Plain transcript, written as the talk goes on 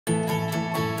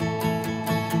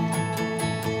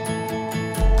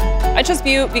I chose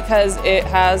Butte because it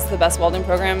has the best welding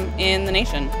program in the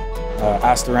nation.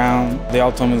 Asked around, they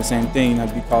all told me the same thing,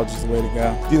 that Butte College is the way to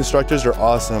go. The instructors are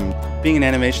awesome. Being an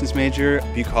animations major,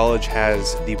 Butte College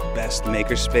has the best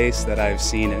makerspace that I've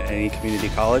seen at any community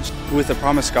college. With a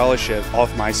Promise Scholarship, all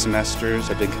of my semesters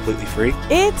have been completely free.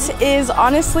 It is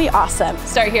honestly awesome.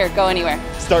 Start here, go anywhere.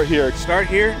 Start here. Start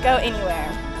here. Go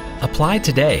anywhere. Apply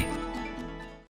today.